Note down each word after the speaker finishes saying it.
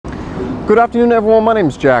Good afternoon everyone, my name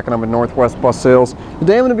is Jack and I'm at Northwest Bus Sales.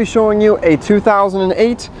 Today I'm going to be showing you a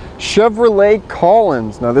 2008 Chevrolet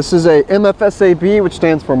Collins. Now this is a MFSAB, which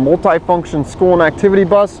stands for Multifunction School and Activity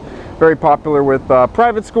Bus. Very popular with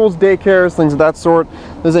private schools, daycares, things of that sort.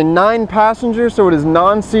 There's a 9-passenger, so it is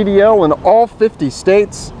non-CDL in all 50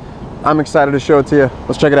 states. I'm excited to show it to you.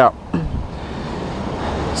 Let's check it out.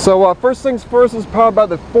 So first things first, is powered by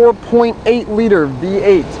the 4.8 liter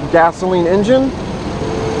V8 gasoline engine.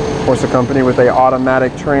 Of course, accompanied with an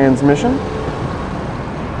automatic transmission.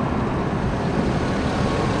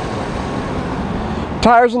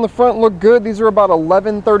 Tires on the front look good. These are about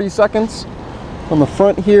 11/30 seconds on the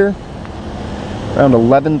front here. Around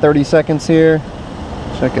 11/30 seconds here.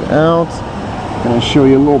 Check it out. I'm going to show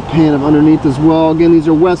you a little pan of underneath as well. Again, these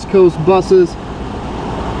are West Coast buses.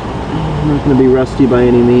 Not going to be rusty by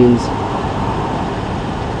any means.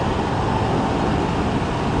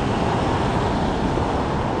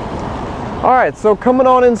 Alright, so coming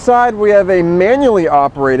on inside, we have a manually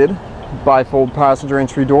operated bifold passenger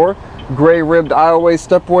entry door, gray ribbed aisleway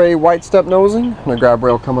stepway, white step nosing, and a grab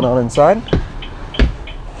rail coming on inside.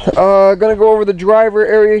 Gonna go over the driver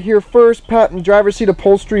area here first. Driver's seat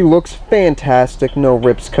upholstery looks fantastic. No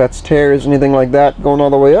rips, cuts, tears, anything like that going all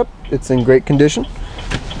the way up. It's in great condition.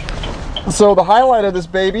 So the highlight of this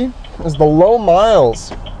baby is the low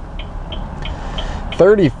miles.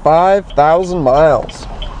 35,000 miles.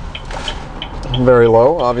 Very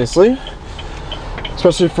low, obviously,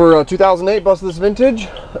 especially for a 2008 bus this vintage.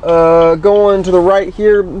 Going to the right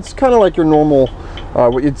here, it's kind of like your normal,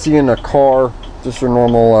 what you'd see in a car, just your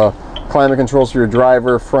normal climate controls for your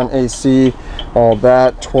driver, front AC, all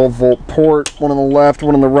that. 12-volt port, one on the left,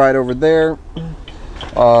 one on the right over there.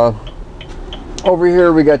 Over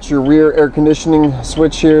here we got your rear air conditioning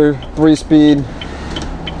switch here, 3-speed.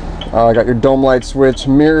 Got your dome light switch,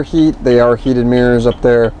 mirror heat, they are heated mirrors up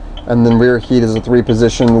there. And then rear heat is a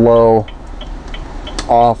 3-position, low,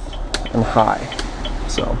 off, and high.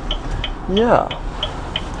 So, yeah.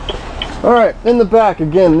 Alright, in the back,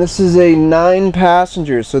 again, this is a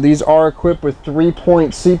 9-passenger. So these are equipped with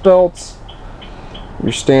 3-point seat belts.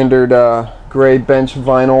 Your standard gray bench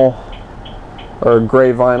vinyl, or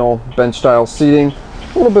gray vinyl bench style seating.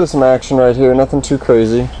 A little bit of some action right here, nothing too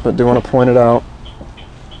crazy, but do want to point it out.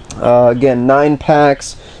 Again, 9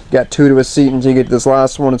 packs. Got 2 to a seat until you get to this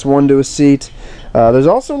last one. It's 1 to a seat. There's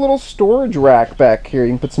also a little storage rack back here.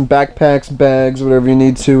 You can put some backpacks, bags, whatever you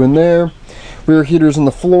need to in there. Rear heaters on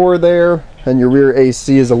the floor there, and your rear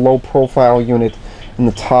AC is a low profile unit in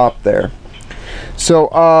the top there. So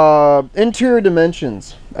interior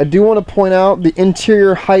dimensions. I do want to point out the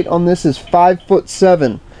interior height on this is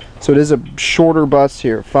 5'7". So it is a shorter bus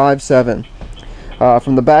here, 5'7".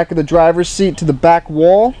 From the back of the driver's seat to the back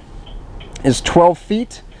wall is 12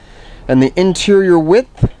 feet. And the interior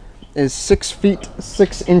width is 6 feet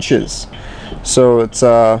 6 inches. So it's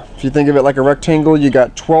if you think of it like a rectangle, you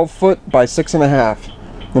got 12 foot by 6.5,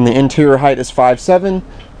 and the interior height is 5'7".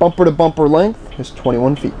 Bumper to bumper length is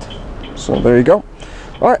 21 feet. So there you go.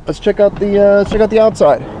 All right, let's check out the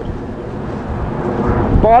outside.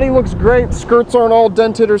 Body looks great. Skirts aren't all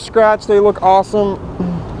dented or scratched. They look awesome.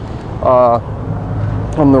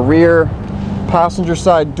 On the rear passenger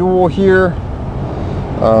side dual here.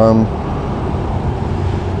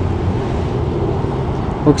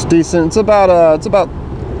 Looks decent. It's about I don't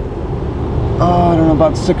know,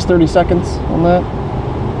 about 6:30 seconds on that,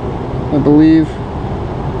 I believe.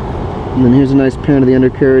 And then here's a nice pan of the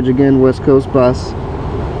undercarriage again, West Coast bus.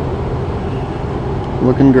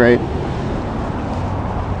 Looking great.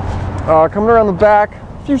 Coming around the back,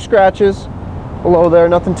 a few scratches below there,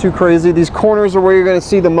 nothing too crazy. These corners are where you're going to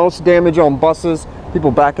see the most damage on buses,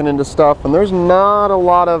 people backing into stuff, and there's not a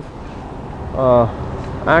lot of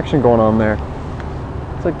action going on there.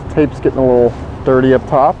 It's like the tape's getting a little dirty up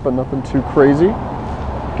top, but nothing too crazy.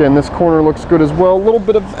 Again, this corner looks good as well. A little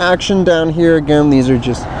bit of action down here. Again, these are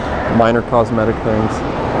just minor cosmetic things.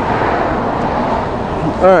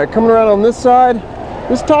 Alright, coming around on this side,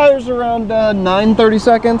 this tire's around 9:30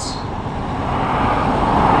 seconds.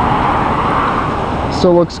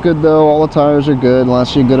 Still looks good though. All the tires are good,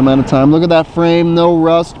 lasts you a good amount of time. Look at that frame, no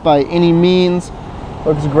rust by any means.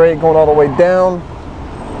 Looks great going all the way down.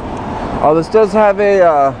 This does have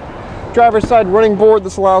a driver's side running board.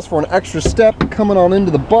 This allows for an extra step coming on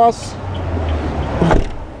into the bus.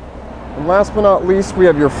 And last but not least, we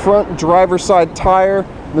have your front driver's side tire.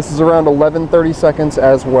 This is around 11:30 seconds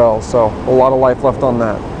as well, so a lot of life left on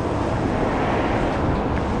that.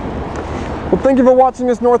 Well, thank you for watching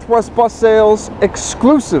this Northwest Bus Sales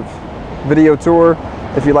exclusive video tour.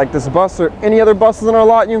 If you like this bus or any other buses in our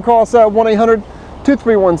lot, you can call us at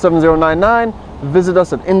 1-800-231-7099. visit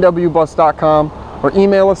us at nwbus.com or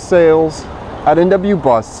email us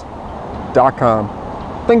sales@nwbus.com.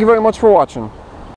 Thank you very much for watching.